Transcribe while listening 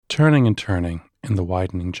Turning and turning in the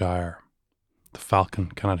widening gyre, the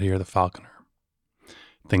falcon cannot hear the falconer.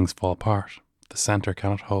 Things fall apart, the centre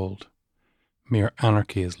cannot hold. Mere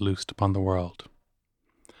anarchy is loosed upon the world.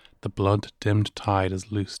 The blood-dimmed tide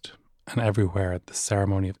is loosed, and everywhere the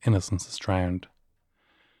ceremony of innocence is drowned.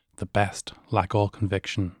 The best lack all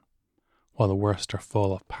conviction, while the worst are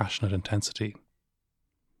full of passionate intensity.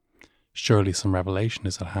 Surely some revelation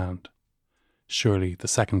is at hand. Surely the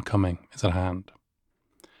second coming is at hand.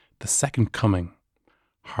 The second coming,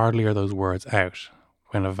 hardly are those words out,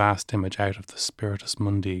 when a vast image out of the spiritus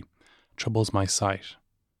mundi troubles my sight.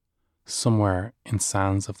 Somewhere in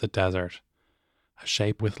sands of the desert, a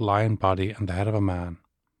shape with lion body and the head of a man,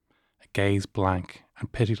 a gaze blank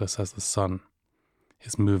and pitiless as the sun,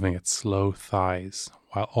 is moving its slow thighs,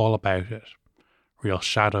 while all about it, real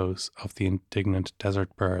shadows of the indignant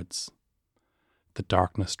desert birds. The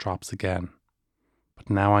darkness drops again, but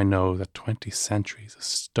now I know that 20 centuries of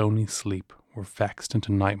stony sleep were vexed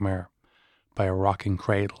into nightmare by a rocking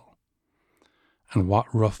cradle. And what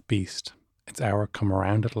rough beast, its hour come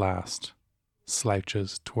around at last,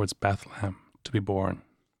 slouches towards Bethlehem to be born.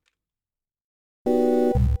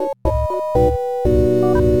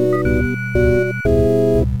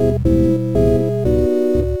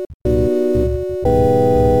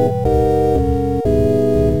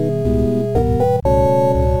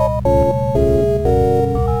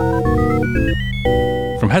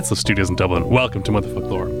 From Headstuff Studios in Dublin, welcome to Motherfuck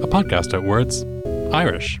Lore, a podcast about words,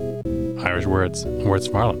 Irish words, and words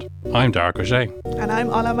from Ireland. I'm Darach O'Shea. And I'm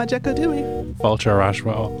Ola Majekodui. Vulture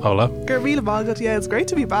Rashwa Ola. Garvila Margaret, yeah, it's great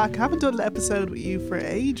to be back. Haven't done an episode with you for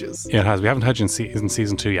ages. Yeah, it has. We haven't had you in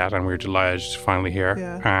season 2 yet, and we're delighted to finally here.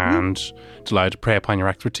 Yeah. And delighted to prey upon your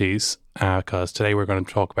expertise, because today we're going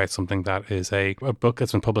to talk about something that is a book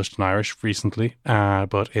that's been published in Irish recently,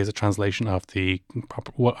 but is a translation of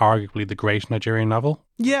arguably the great Nigerian novel.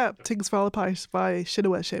 Yeah, Things Fall Apart by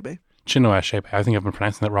Chinua Achebe. Chinua Achebe. I think I've been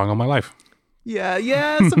pronouncing that wrong all my life.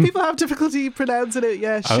 Yeah. Some people have difficulty pronouncing it.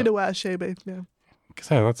 Yeah, Chinua Achebe. Yeah. Because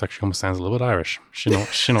that actually almost sounds a little bit Irish. Chinua.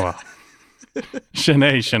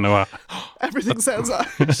 Chinua. Everything sounds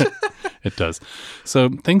Irish. It does. So,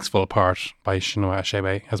 Things Fall Apart by Chinua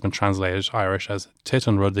Achebe has been translated Irish as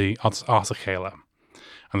Titan Ruddy Osachela.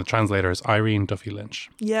 And the translator is Irene Duffy Lynch.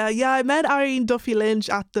 Yeah, I met Irene Duffy Lynch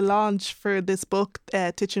at the launch for this book,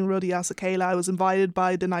 Titan Ruddy Osachela. I was invited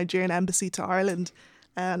by the Nigerian embassy to Ireland.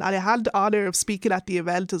 And I had the honour of speaking at the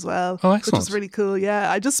event as well. Oh, excellent. Which was really cool.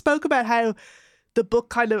 Yeah, I just spoke about how the book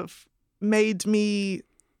kind of made me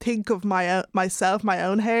think of myself, my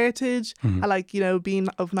own heritage. Mm-hmm. I like, being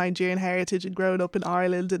of Nigerian heritage and growing up in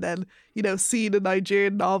Ireland, and then, seeing a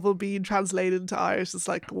Nigerian novel being translated into Irish. It's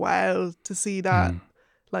like, wow, to see that.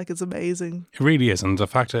 Like, it's amazing. It really is. And the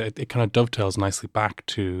fact that it kind of dovetails nicely back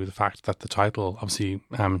to the fact that the title, obviously,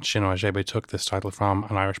 Chinua Achebe took this title from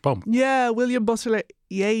an Irish poem. Yeah, William Butler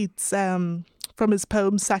Yeats, from his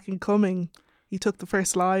poem Second Coming, he took the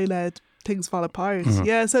first line, Things Fall Apart. Mm-hmm.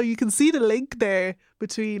 Yeah, so you can see the link there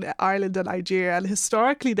between Ireland and Nigeria. And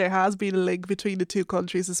historically, there has been a link between the two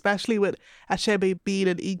countries, especially with Achebe being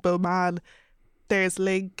an Igbo man. There's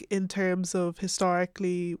link in terms of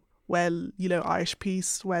historically, Irish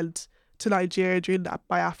peace went to Nigeria during the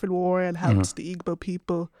Biafran War and helped the Igbo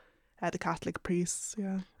people, the Catholic priests.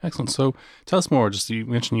 Yeah, excellent. So tell us more. Just you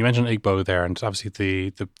mentioned Igbo there, and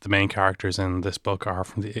obviously the main characters in this book are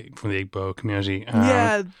from the Igbo community.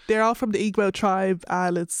 Yeah, they're all from the Igbo tribe,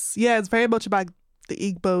 and it's very much about the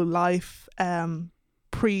Igbo life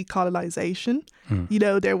pre-colonization.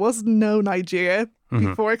 There was no Nigeria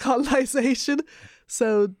before colonization,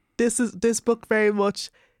 so this book very much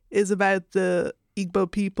is about the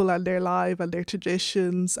Igbo people and their life and their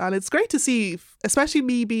traditions. And it's great to see, especially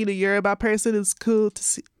me being a Yoruba person, it's cool to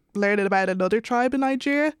see, learning about another tribe in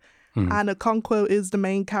Nigeria. And Okonkwo is the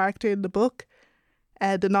main character in the book.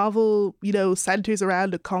 The novel, centers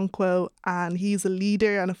around Okonkwo, and he's a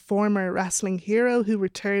leader and a former wrestling hero who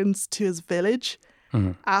returns to his village.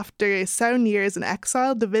 After 7 years in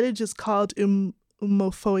exile. The village is called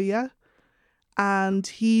Umofoya, and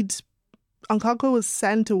Okonkwo was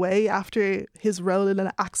sent away after his role in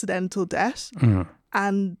an accidental death.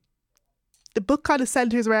 And the book kind of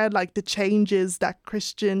centers around like the changes that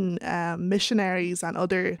Christian missionaries and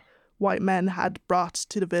other white men had brought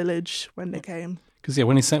to the village when they came. Because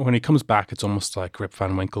when he comes back, it's almost like Rip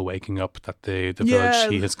Van Winkle waking up that the village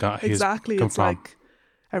he has got. Exactly, it's from. Like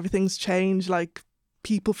everything's changed. Like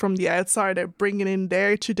people from the outside are bringing in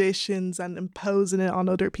their traditions and imposing it on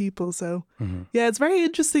other people. So yeah, it's very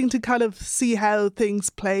interesting to kind of see how things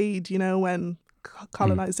played, when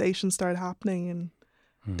colonization started happening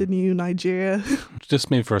the new Nigeria.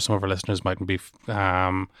 Just maybe for some of our listeners mightn't be,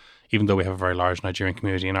 even though we have a very large Nigerian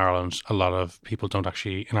community in Ireland, a lot of people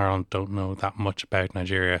in Ireland don't know that much about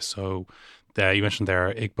Nigeria. So you mentioned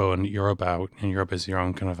there Igbo and Yoruba, and Yoruba is your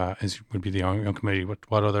own kind of, would be the own community.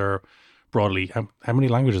 What other, broadly, how many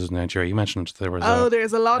languages in Nigeria? You mentioned there was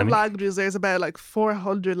there's a lot of languages. There's about like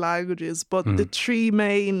 400 languages, but the three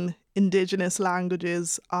main indigenous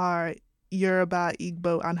languages are Yoruba,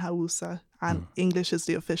 Igbo, and Hausa, and English is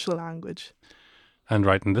the official language. And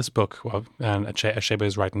writing this book, and Achebe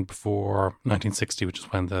is writing before 1960, which is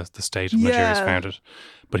when the state of Nigeria was founded.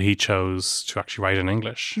 But he chose to actually write in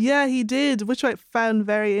English. Yeah, he did, which I found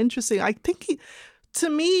very interesting. I think to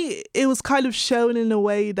me, it was kind of shown in a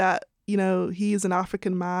way that, you know, he is an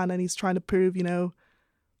African man and he's trying to prove, you know,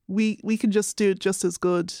 we can just do it just as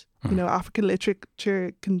good. You know, African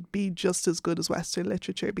literature can be just as good as Western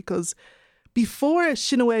literature, because before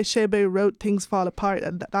Chinua Achebe wrote Things Fall Apart,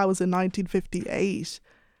 and that was in 1958,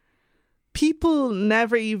 people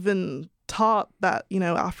never even thought that, you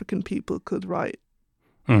know, African people could write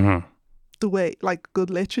the way, like, good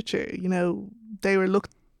literature. You know, they were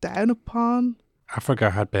looked down upon.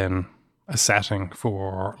 Africa had been a setting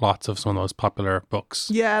for lots of some of those popular books.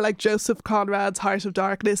 Yeah, like Joseph Conrad's Heart of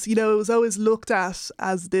Darkness. You know, it was always looked at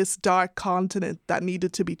as this dark continent that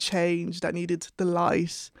needed to be changed, that needed the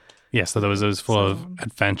light. Yes, so it was full of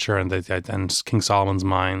adventure and King Solomon's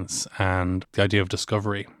Mines and the idea of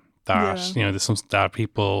discovery. That, you know, there's some that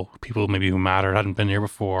people maybe who mattered hadn't been here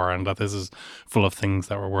before, and that this is full of things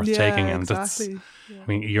that were worth taking. And exactly. I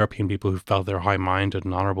mean, European people who felt they were high-minded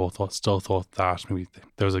and honourable still thought that maybe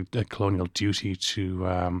there was a colonial duty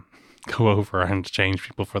to go over and change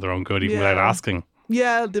people for their own good, even without asking.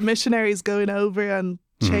 Yeah, the missionaries going over and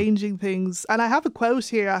changing things. And I have a quote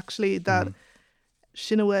here, actually, that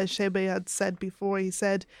Chinua Achebe had said before. He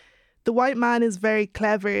said, "The white man is very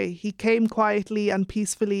clever. He came quietly and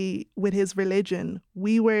peacefully with his religion.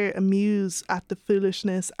 We were amused at the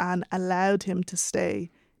foolishness and allowed him to stay.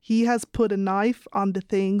 He has put a knife on the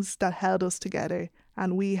things that held us together,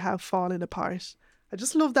 and we have fallen apart." I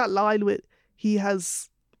just love that line with, he has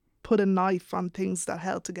put a knife on things that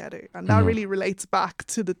held together. And that really relates back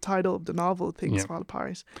to the title of the novel, Things Fall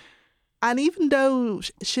Apart. And even though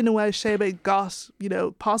Chinua Achebe got, you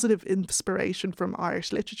know, positive inspiration from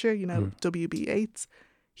Irish literature, you know, W.B. Yeats,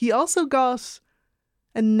 he also got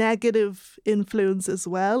a negative influence as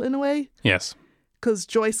well, in a way. Yes. Because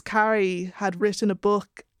Joyce Carey had written a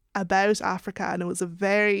book about Africa, and it was a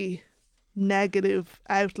very negative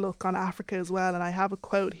outlook on Africa as well. And I have a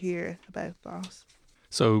quote here about that.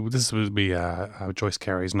 So this would be Joyce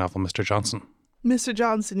Carey's novel, Mr. Johnson. Mr.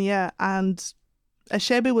 Johnson, yeah. And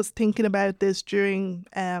Achebe was thinking about this during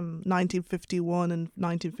 1951 and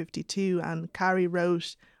 1952, and Carey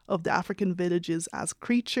wrote of the African villages as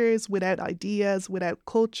creatures without ideas, without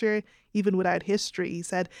culture, even without history. He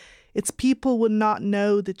said, its people would not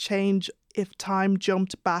know the change if time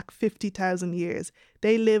jumped back 50,000 years.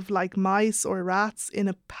 They live like mice or rats in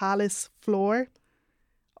a palace floor.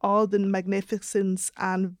 All the magnificence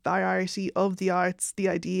and variety of the arts, the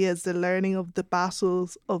ideas, the learning of the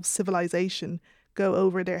battles of civilization go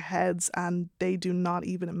over their heads, and they do not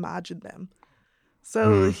even imagine them.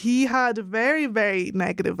 So he had a very, very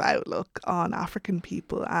negative outlook on African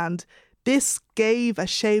people, and this gave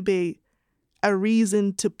Achebe a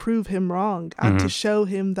reason to prove him wrong and to show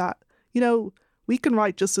him that, you know, we can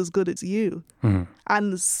write just as good as you.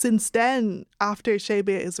 And since then, after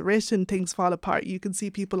Achebe has written Things Fall Apart, you can see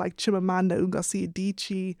people like Chimamanda Ngozi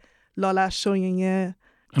Adichie, Lola Shoyinye,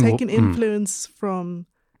 taking influence from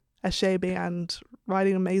Achebe and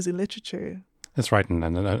writing amazing literature. That's right,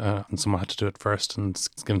 and someone had to do it first, and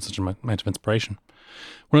it's given such an amount of inspiration.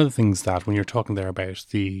 One of the things that, when you're talking there about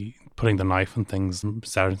the putting the knife on things and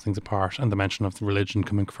setting things apart, and the mention of the religion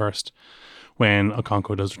coming first, when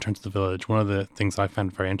Okonkwo does return to the village, one of the things I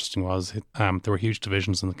found very interesting was there were huge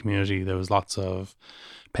divisions in the community. There was lots of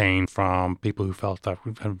pain from people who felt that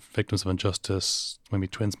we had victims of injustice, maybe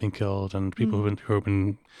twins being killed, and people who have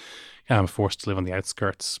been forced to live on the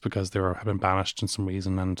outskirts because had been banished in some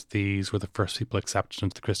reason. And these were the first people accepted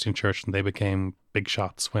into the Christian church, and they became big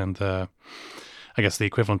shots when the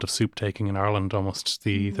equivalent of soup taking in Ireland, almost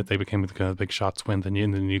that they became the kind of big shots when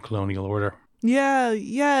in the new colonial order. Yeah.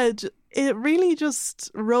 It really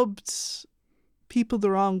just rubbed people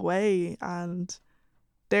the wrong way, and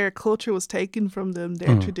their culture was taken from them,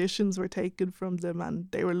 their traditions were taken from them,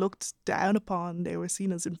 and they were looked down upon. They were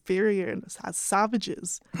seen as inferior and as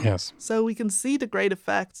savages. Yes. So we can see the great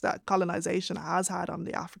effects that colonization has had on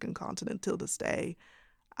the African continent till this day.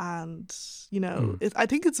 And, you know, I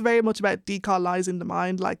think it's very much about decolonizing the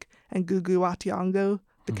mind, like Ngugi wa Thiong'o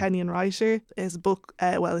the Kenyan writer. His book,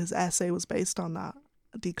 his essay was based on that,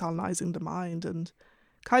 decolonizing the mind and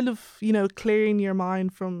kind of, clearing your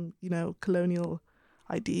mind from, colonial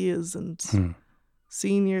ideas and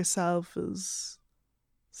seeing yourself as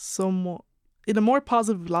somewhat in a more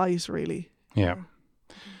positive light, really. Yeah.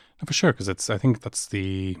 No, for sure, because I think that's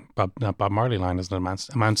the Bob Marley line, isn't it?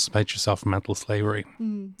 Emancipate yourself from mental slavery.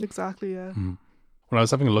 Exactly, yeah. When I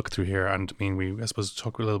was having a look through here, and I suppose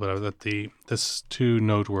talk a little bit about this two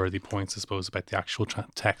noteworthy points, I suppose, about the actual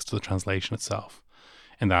text of the translation itself.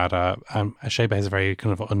 In that, Achebe has a very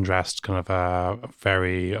kind of undressed, kind of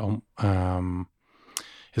very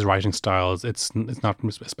his writing style it's not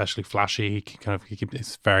especially flashy.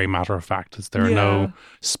 It's very matter of fact. There are no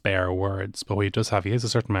spare words, but what he has a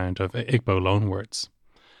certain amount of Igbo loanwords.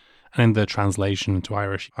 And in the translation into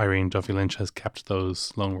Irish, Irene Duffy Lynch has kept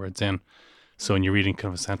those loanwords in. So when you're reading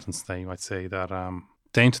kind of a sentence there, you might say that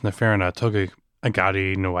Daint na Ferna tugig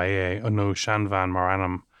agadi noae no shanvan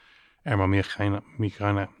maranam erma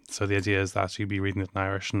michana. So the idea is that you'd be reading it in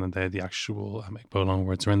Irish and then the actual Igbo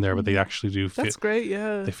loanwords are in there, but they actually do fit. That's great,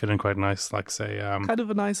 yeah. They fit in quite nice, like say... kind of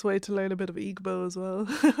a nice way to learn a bit of Igbo as well.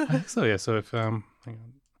 I think so, yeah. So if you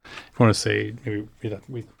want to say, maybe read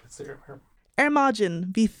that bit there. Ermagin,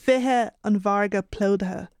 vi fihe an varga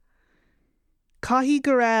plodaha. Cahi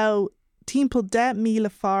garau timpel 10,000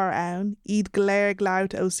 far aun, id glair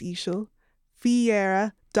glaut os ishel,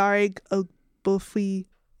 fiera darig o buffy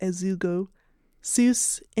ezugo,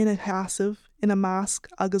 sus in a hassive, in a mask,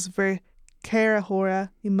 agus ver cara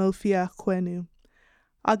hora imofia quenu.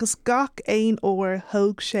 Agus gach ein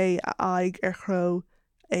hoog sé a aig chro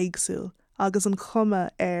eigsul, agus an chuma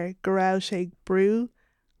garau sé brew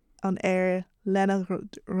an lena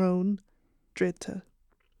ron dritte.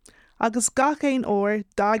 Agus gach ein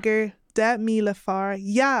dagger 10,000 far,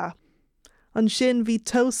 ja! An sin vi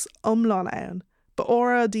tos omlan aun, ba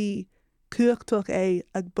ora di cuachtuch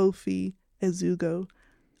ag bofi ezugo,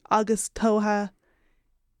 agus toha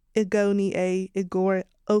igoni igor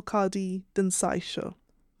okadi den saisho.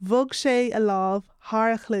 Vog sé a láv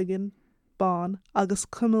har chligan ban agus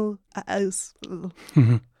cumul a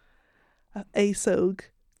éisog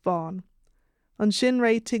ban. An sin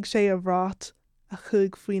réitig sé a rát a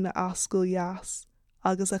chug faoine ascail jas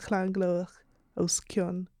agus a chlángloach os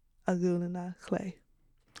cion a gúlana chlé.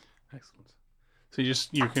 Excellent. So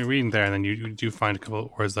you can read in there, and then you do find a couple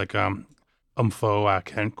of words like umfo,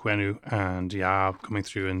 kwenu, and ya coming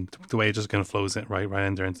through, and the way it just kind of flows in right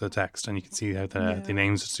in there into the text, and you can see how the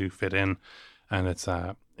names just do fit in, and it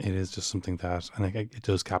is just something that I think it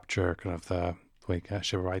does capture kind of the way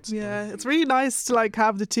Shiva writes. Yeah, it's really nice to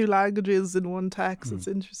have the two languages in one text. It's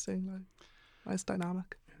interesting, nice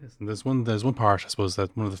dynamic. And there's one part, I suppose,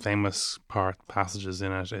 that one of the famous passages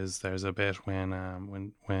in it is there's a bit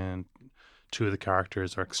when two of the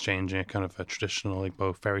characters are exchanging a kind of a traditional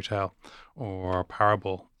Igbo fairy tale or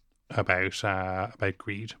parable about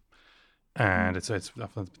greed, and it's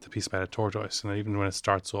the piece about a tortoise, and even when it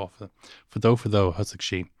starts off, for though husig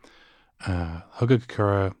she, hugag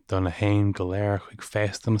kura done a hain galer chuig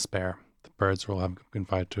fest and a spare. The birds are all having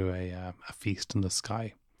invited to a feast in the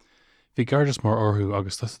sky. Bhí gardas mór orthú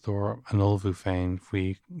agus tusadóir an olbhú féin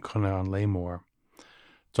faoi chuna an lémór.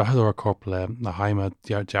 Drachadóir corpla na haime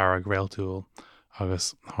dearag réaltúil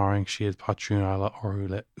agus tháing siad patrún eile orthú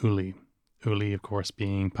le uli. Uli, of course,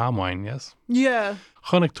 being palm wine, yes? Yeah.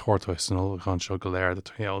 Chunig tortoise an olbhú gan seo go léir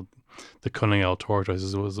the cunning old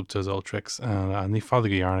tortoise was up to his old tricks, and ní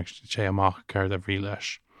fadaí arnach sé amach ceard a bhrí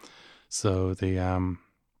leis. So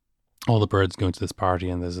all the birds go into this party,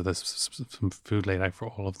 and there's some food laid out for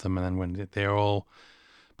all of them, and then when they're all,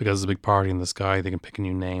 because there's a big party in the sky, they can pick a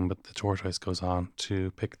new name, but the tortoise goes on to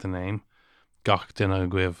pick the name Gach Dina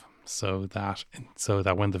Gwiv, so that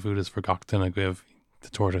when the food is for Gach Dina Gwiv, the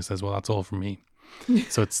tortoise says, well, that's all from me.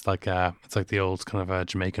 So it's like the old kind of a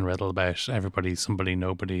Jamaican riddle about everybody, somebody,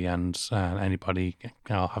 nobody, and anybody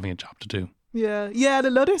having a job to do. Yeah, and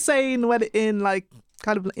another saying when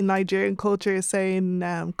kind of in Nigerian culture is saying,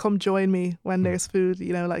 come join me when there's food,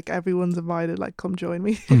 everyone's invited, come join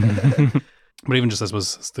me. But even just, I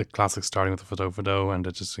suppose, it's the classic starting with the fado, and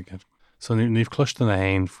it just, so you've clushed in the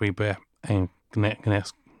hain, fui be, and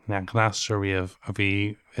gnashery of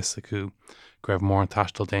a isaku, grev more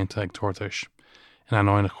tastal dainta ag tortoise, and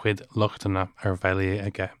anoin a chwid luchtana veli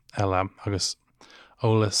age ella, agus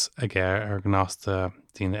olis age gnasta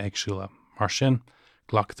dina egshula. Marshin,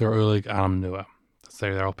 glock their ulig anam nua.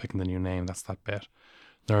 They're all picking the new name. That's that bit.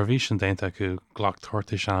 The revision dainta ku glock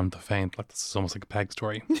tortish anam to faint. This is almost like a peg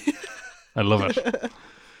story. I love it,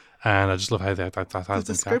 and I just love how that has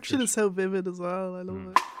the description is so vivid as well. I love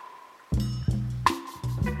it.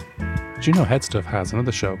 Did you know Head Stuff has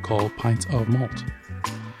another show called Pints of Malt,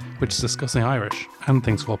 which is discussing Irish and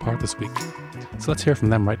things fall apart this week. So let's hear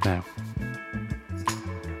from them right now.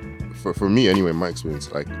 For me anyway, my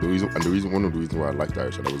experience, like one of the reasons why I liked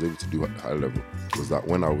Irish and I was able to do at high level was that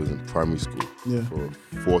when I was in primary school for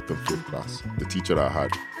 4th and 5th class, the teacher that I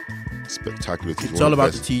had, spectacular teacher. It's all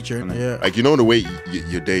about the teacher. Yeah. Like, you know, the way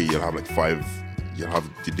your day, you'll have like 5, you'll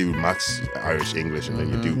have to do maths, Irish, English, and then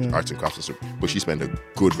you do arts and crafts and stuff. But she spent a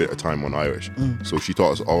good bit of time on Irish. So she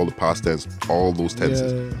taught us all the past tense, all those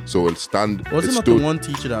tenses. Yeah. So it'll stand. Wasn't it the one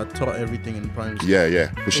teacher that taught everything in primary school?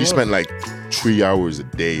 Yeah. But she spent like 3 hours a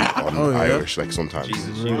day on Irish, like sometimes.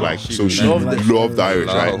 She loved Irish,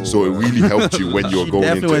 right? So it really helped you when you were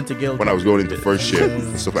going into, when I was going into first year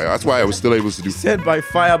and stuff like that. That's why I was still able to do. Said by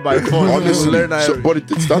fire, by force. Honestly, learn Irish. but it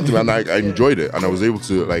stunned me, and I enjoyed it, and I was able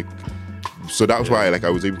to like. So that's why I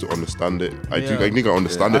was able to understand it. I think I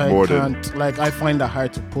understand it more than. Like, I find that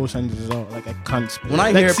hard to post sentences out. Like, I can't speak. When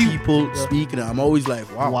I hear people speaking it, I'm always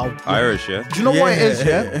like, wow. Irish, yeah? Do you know what it is,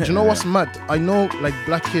 yeah? Do you know what's mad? I know, like,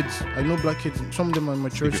 black kids. Some of them are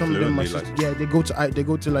mature, some of them are... they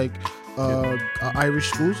go to like, Irish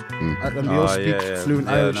schools. And they all speak fluent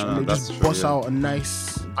Irish. And they just bust out a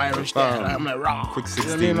nice Irish there. Like, I'm like, raw. Quick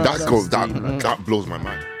 16. You know, That blows my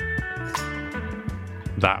mind.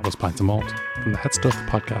 That was Pints of Malt from the Head Stuff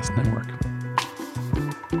Podcast Network.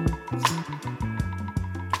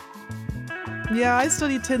 Yeah, I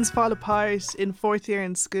studied Things Fall Apart in 4th year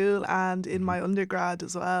in school and in my undergrad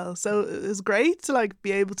as well. So it was great to like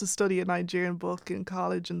be able to study a Nigerian book in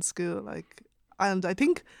college and school. Like, and I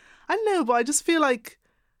think, I don't know, but I just feel like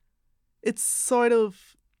it sort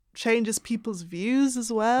of changes people's views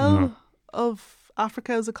as well of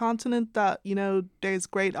Africa as a continent, that, you know, there's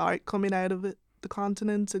great art coming out of it. The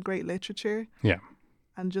continent, and great literature,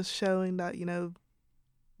 and just showing that, you know,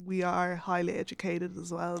 we are highly educated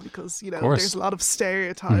as well, because, you know, there's a lot of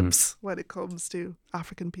stereotypes when it comes to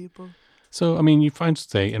African people. So, I mean, you find,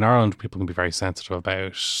 say, in Ireland, people can be very sensitive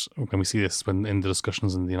about, when we see this when in the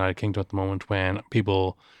discussions in the United Kingdom at the moment, when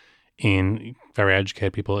people very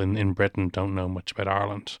educated people in Britain don't know much about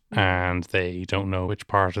Ireland, and they don't know which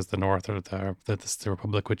part is the north or the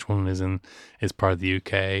Republic, which one is part of the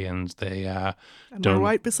UK, and they and don't. We're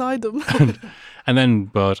right beside them. And then,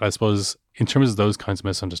 but I suppose in terms of those kinds of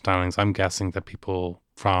misunderstandings, I'm guessing that people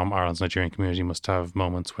from Ireland's Nigerian community must have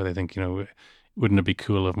moments where they think, you know, wouldn't it be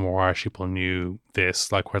cool if more Irish people knew this,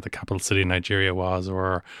 like where the capital city of Nigeria was,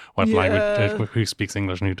 or what language, who speaks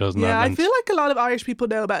English and who doesn't? Yeah, I feel like a lot of Irish people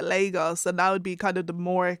know about Lagos, and that would be kind of the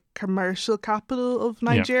more commercial capital of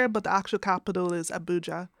Nigeria, but the actual capital is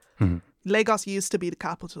Abuja. Lagos used to be the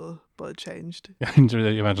capital, but it changed. Yeah,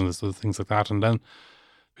 you imagine this, things like that. And then,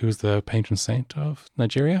 who's the patron saint of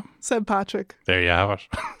Nigeria? St. Patrick. There you have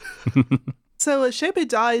it. So Achebe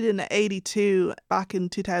died in 82, back in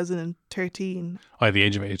 2013. Oh, at the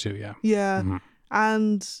age of 82, yeah. Yeah.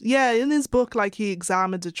 And yeah, in his book, like, he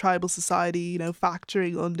examined a tribal society, you know,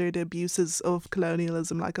 factoring under the abuses of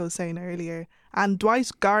colonialism, like I was saying earlier. And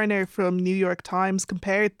Dwight Garner from New York Times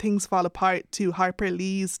compared Things Fall Apart to Harper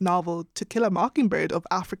Lee's novel To Kill a Mockingbird of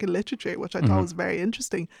African literature, which I thought was very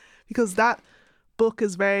interesting, because that book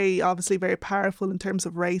is obviously very powerful in terms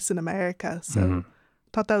of race in America. So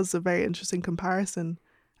I thought that was a very interesting comparison.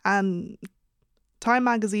 And Time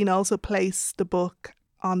magazine also placed the book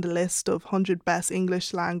on the list of 100 best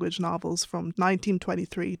English language novels from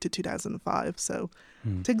 1923 to 2005. So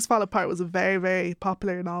Things Fall Apart was a very, very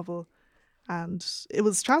popular novel. And it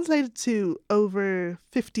was translated to over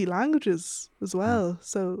 50 languages as well.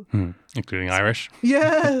 So including Irish.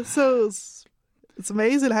 Yeah, so it's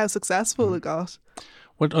amazing how successful it got.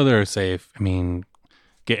 What other, say, if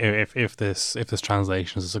this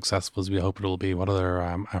translation is as successful as we hope it will be, what other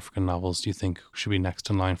African novels do you think should be next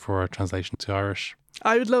in line for a translation to Irish?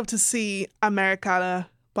 I would love to see Americana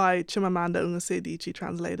by Chimamanda Ngozi Adichie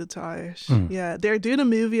translated to Irish. Yeah, they're doing a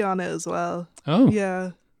movie on it as well. Oh.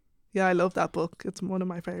 Yeah, I love that book. It's one of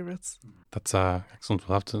my favourites. That's excellent.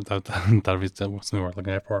 We'll have to, that'll be something worth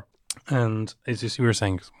looking out for. And as you were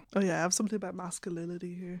saying... Oh yeah, I have something about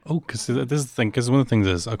masculinity here. Oh, because this is the thing, because one of the things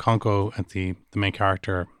is Okonkwo, the main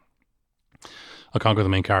character,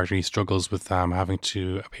 he struggles with having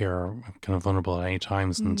to appear kind of vulnerable at any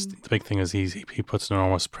times, and the big thing is he puts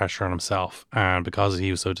enormous pressure on himself, and because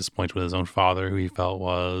he was so disappointed with his own father, who he felt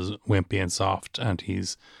was wimpy and soft, and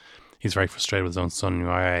he's very frustrated with his own son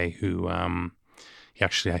Nuaye, who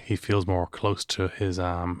he feels more close to his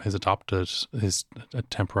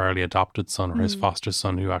temporarily adopted son, or his foster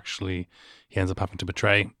son, who actually he ends up having to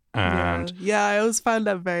betray. And I always found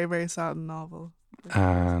that very, very sad novel.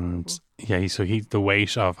 And so the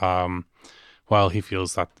weight of while he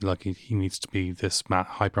feels that like he needs to be this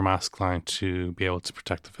hyper masculine to be able to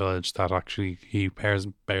protect the village, that actually he bears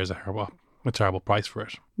a terrible price for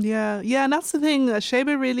it. Yeah, and that's the thing.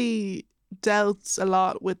 Achebe really dealt a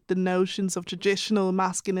lot with the notions of traditional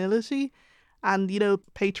masculinity and, you know,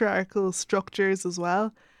 patriarchal structures as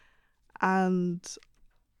well. And,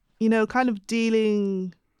 you know, kind of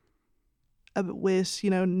dealing with, you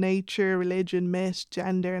know, nature, religion, myth,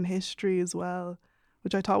 gender and history as well,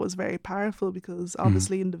 which I thought was very powerful because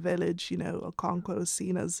obviously in the village, you know, Okonkwo is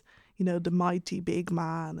seen as, you know, the mighty big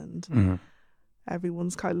man, and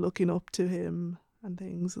everyone's kind of looking up to him and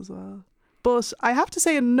things as well. But I have to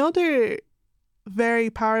say another very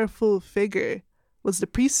powerful figure was the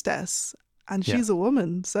priestess, and she's a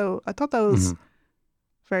woman. So I thought that was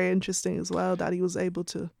very interesting as well, that he was able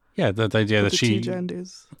to the idea that she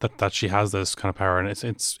genders. that she has this kind of power, and it's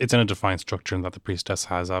in a defined structure, and that the priestess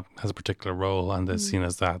has a particular role, and is seen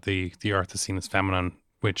as that the earth is seen as feminine,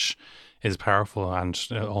 which is powerful and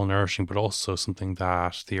all nourishing, but also something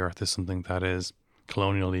that the earth is something that is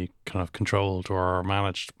colonially kind of controlled or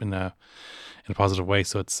managed in a positive way.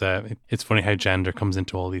 So it's funny how gender comes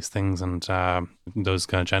into all these things, and those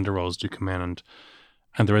kind of gender roles do come in,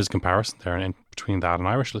 and there is a comparison there in between that and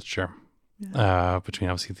Irish literature, between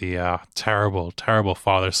obviously the terrible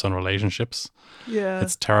father-son relationships. Yeah,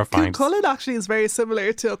 it's terrifying. Cullen actually is very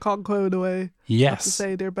similar to Okonkwo in a way. Yes, I have to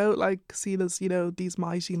say they're both like seen as, you know, these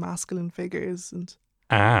mighty masculine figures,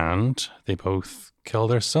 and they both kill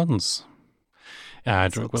their sons.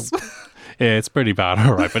 It's pretty bad,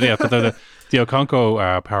 all right. But but the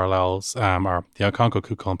Okonkwo parallels, or the Okonkwo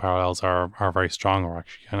Cuchulainn parallels are very strong, or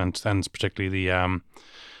actually, and particularly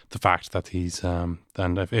the fact that he's and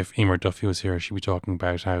if Emer Duffy was here, she'd be talking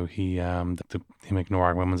about how him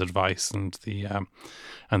ignoring women's advice and the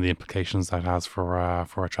implications that has for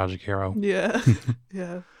a tragic hero. Yeah,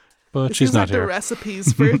 yeah. But she's not like here. The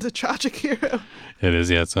recipes for the tragic hero. It is,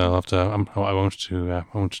 yeah. So I'll have to. I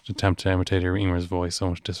won't attempt to imitate her Emer's voice. I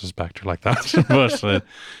won't disrespect her like that. But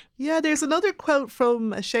yeah, there's another quote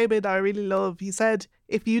from Achebe that I really love. He said,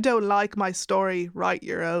 "If you don't like my story, write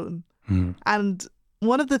your own." And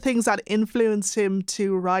one of the things that influenced him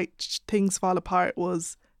to write Things Fall Apart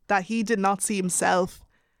was that he did not see himself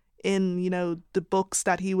in, you know, the books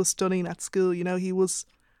that he was studying at school. You know, he was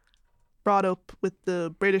brought up with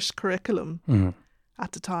the British curriculum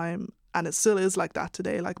at the time, and it still is like that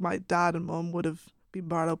today. Like my dad and mum would have been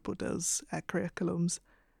brought up with those curriculums,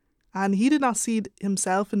 and he did not see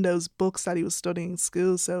himself in those books that he was studying in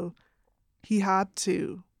school, so he had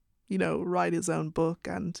to, you know, write his own book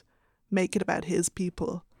and make it about his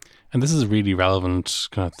people. And this is a really relevant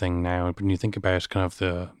kind of thing now. When you think about kind of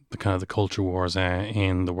the culture wars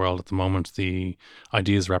in the world at the moment, the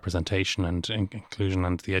ideas of representation and inclusion,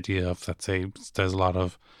 and the idea of, let's say, there's a lot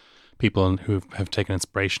of people who have taken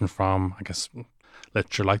inspiration from, I guess,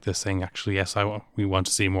 literature like this, saying, actually, yes, we want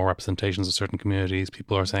to see more representations of certain communities.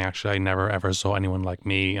 People are saying, actually, I never ever saw anyone like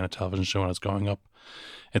me in a television show when I was growing up.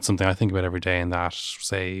 It's something I think about every day, in that,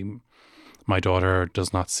 say, my daughter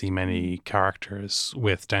does not see many characters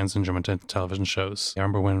with Down syndrome in television shows. I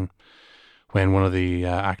remember when one of the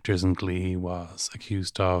actors in Glee was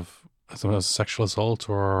accused of, I think it was sexual assault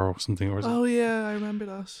or something. Oh yeah, I remember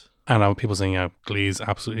that. And people saying, Glee's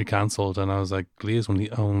absolutely cancelled. And I was like, Glee is one of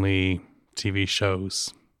the only TV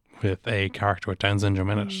shows with a character with Down syndrome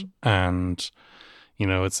in it. And, you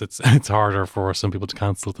know, it's harder for some people to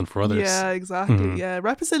cancel than for others. Yeah, exactly. Yeah,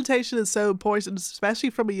 representation is so important, especially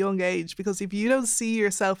from a young age, because if you don't see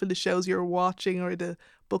yourself in the shows you're watching or the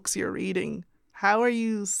books you're reading, how are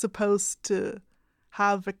you supposed to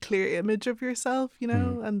have a clear image of yourself, you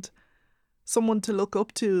know, and someone to look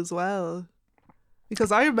up to as well? Because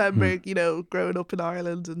I remember, you know, growing up in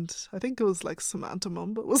Ireland, and I think it was like Samantha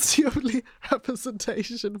Mumba was the only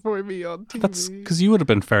representation for me on TV. That's because you would have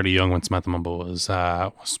been fairly young when Samantha Mumba was.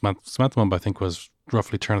 Samantha Mumba, I think, was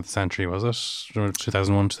roughly turn of the century, was it?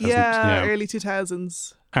 2001, 2000? Yeah, early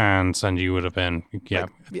 2000s. And you would have been,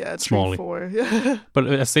 small. 3-4. But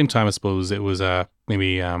at the same time, I suppose it was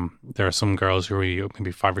maybe there are some girls who are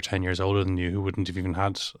maybe 5 or 10 years older than you who wouldn't have even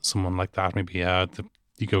had someone like that. Maybe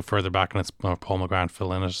you go further back and it's Paul McGrath, Phil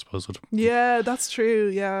Lynott, I suppose. Yeah, that's true.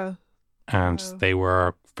 Yeah, and they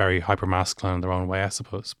were very hyper masculine in their own way, I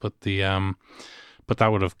suppose. But but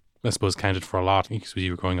that would have, I suppose, counted for a lot, because when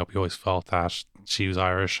you were growing up, you always felt that she was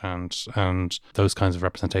Irish, and those kinds of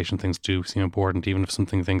representation things do seem important, even if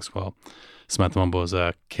something thinks, well, Samantha Mumba was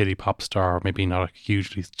a kiddie pop star, maybe not a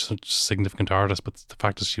hugely significant artist, but the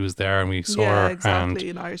fact that she was there and we saw her. Yeah, exactly,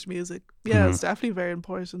 in Irish music. Yeah, it's definitely very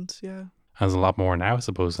important, yeah. There's a lot more now, I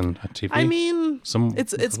suppose, on TV. I mean,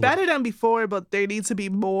 it's better than before, but there needs to be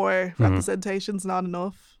more representations, not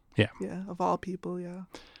enough. Yeah. Yeah, of all people, yeah.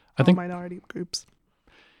 I think minority groups.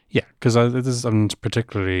 Yeah, because this is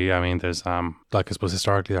particularly, I mean, there's, like, I suppose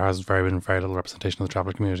historically there has been very little representation of the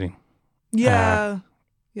traveller community. Yeah,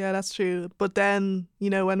 yeah, that's true. But then, you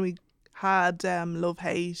know, when we had Love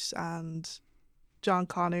Hate and John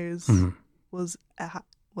Connors was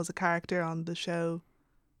a character on the show,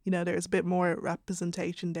 you know, there's a bit more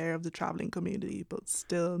representation there of the travelling community, but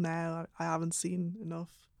still now I haven't seen enough.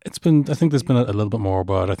 I think there's been a little bit more,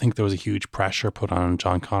 but I think there was a huge pressure put on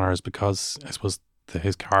John Connors because I suppose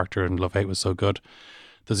his character in Love Hate was so good.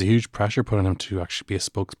 There's a huge pressure put on him to actually be a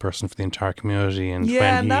spokesperson for the entire community. And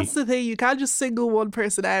that's the thing. You can't just single one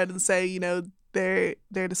person out and say, you know, they're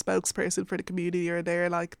the spokesperson for the community, or they're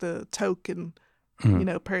like the token, you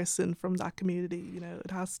know, person from that community. You know, it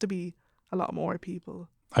has to be a lot more people.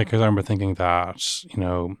 I remember thinking that, you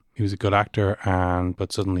know, he was a good actor,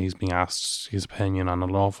 but suddenly he's being asked his opinion on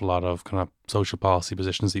an awful lot of kind of social policy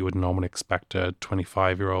positions that you would normally expect a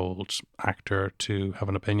 25-year-old actor to have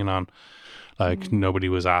an opinion on. Like, nobody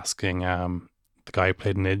was asking the guy who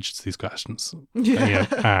played Nidge these questions. Yeah.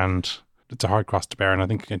 And it's a hard cross to bear, and I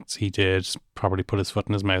think he did probably put his foot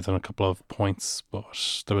in his mouth on a couple of points,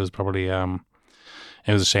 but there was probably...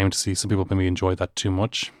 it was a shame to see some people maybe enjoy that too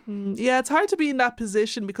much. Yeah, it's hard to be in that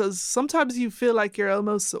position because sometimes you feel like you're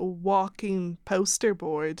almost a walking poster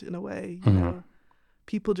board in a way. You know,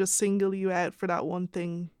 people just single you out for that one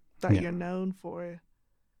thing that you're known for,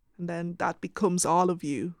 and then that becomes all of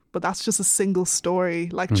you. But that's just a single story,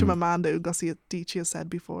 like Chimamanda Ngozi Adichie said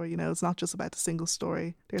before. You know, it's not just about the single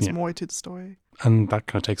story. There's more to the story. And that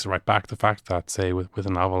kind of takes it right back. The fact that, say, with a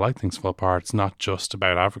novel like Things Fall Apart, it's not just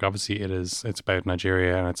about Africa. Obviously, it's about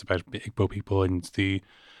Nigeria and it's about Igbo people,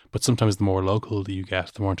 but sometimes the more local you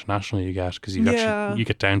get, the more international you get, because you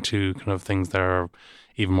get down to kind of things that are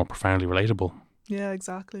even more profoundly relatable. Yeah,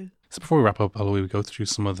 exactly. So before we wrap up, Eloise, we go through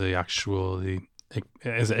some of the actual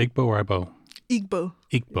is it Igbo or Igbo? Igbo.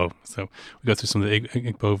 Igbo. So we go through some of the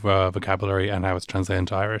Igbo vocabulary and how it's translated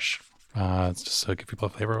into Irish. Just to give people a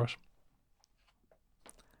flavour of it.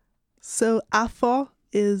 So Afo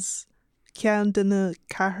is Ceann Duna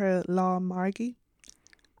Cahar Lá Margi,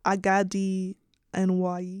 Agadi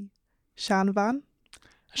Nwayi, Shanvan.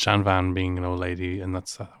 Shanvan being an old lady, and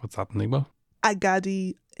that's what's that in Igbo?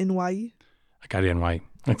 Agadi Nwayi. Agadi Nwayi.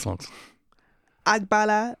 Excellent.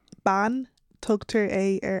 Agbala Ban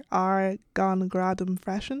Tugtar ar Gan Gradam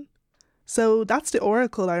Freshen. So that's the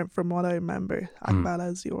oracle from what I remember.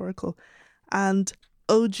 Agbala is the oracle. And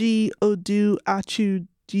Oji Odu Achu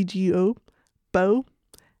GGO, Bo,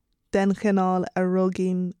 Den Chenal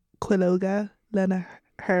Arogin Quiloga, Lena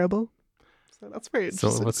Herbal. So that's very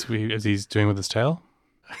interesting. So is he doing with his tail?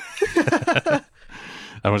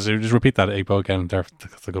 I want to just repeat that Igbo again.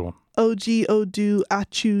 That's a good one. Odu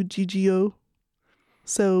Achu GGO.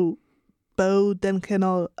 So Bo, Den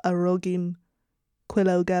Chenal Arogin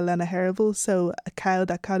Quiloga, Lena Herbal. So a cow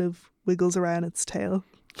that kind of wiggles around its tail.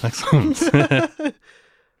 Excellent. And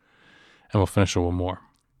we'll finish with one more.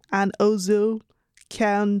 And Ozu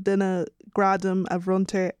Ceann Duna Gradam a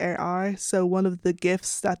Bhrontar ar. So one of the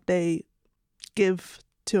gifts that they give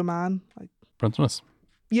to a man. Like Bruntmas.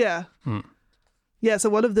 Yeah. Yeah, so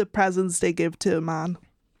one of the presents they give to a man.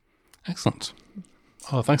 Excellent.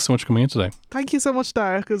 Oh, thanks so much for coming in today. Thank you so much,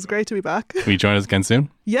 Darach. It was great to be back. Will you join us again soon?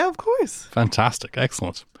 Yeah, of course. Fantastic.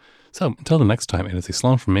 Excellent. So until the next time, it is a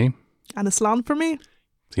slán from me. And a slán from me.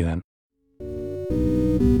 See you then.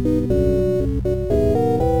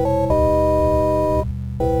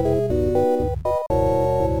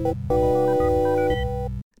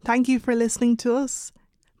 Thank you for listening to us.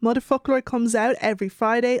 Mother Folklore comes out every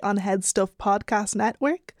Friday on Head Stuff Podcast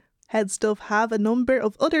Network. Head Stuff have a number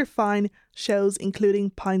of other fine shows, including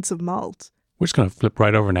Pints of Malt. We're just going to flip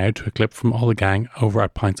right over now to a clip from all the gang over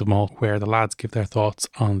at Pints of Malt, where the lads give their thoughts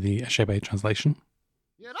on the Achebe translation.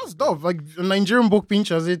 Yeah, that's dope. Like a Nigerian book being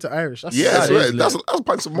translated to Irish. That's that's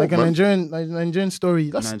Pints of Malt, like a Nigerian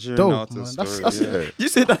story. That's dope, man. That's You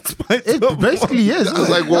say that's Pints of Malt. It basically is.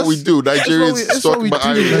 That's like what we do. Nigerians talk about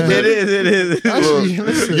Irish. It is. Actually,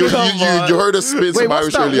 listen. You heard us spit some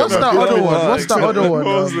Irish earlier. What's that other one?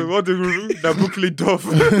 What the Brooklyn Duff?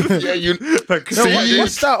 Yeah, you. See,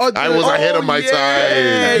 what's that? I was ahead of my time.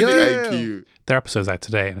 Thank you. Their episode's out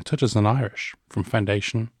today, and it touches on Irish from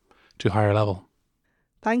foundation to higher level.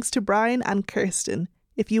 Thanks to Brian and Kirsten.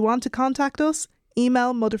 If you want to contact us,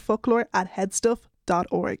 email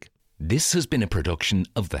motherfolklore@headstuff.org. This has been a production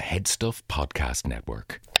of the Head Stuff Podcast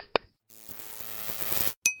Network.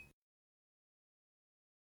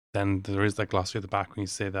 Then there is that glossary at the back when you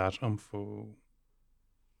say that. I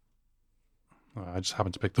just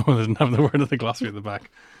happened to pick the one that didn't have the word of the glossary at the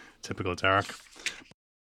back. Typical Derek.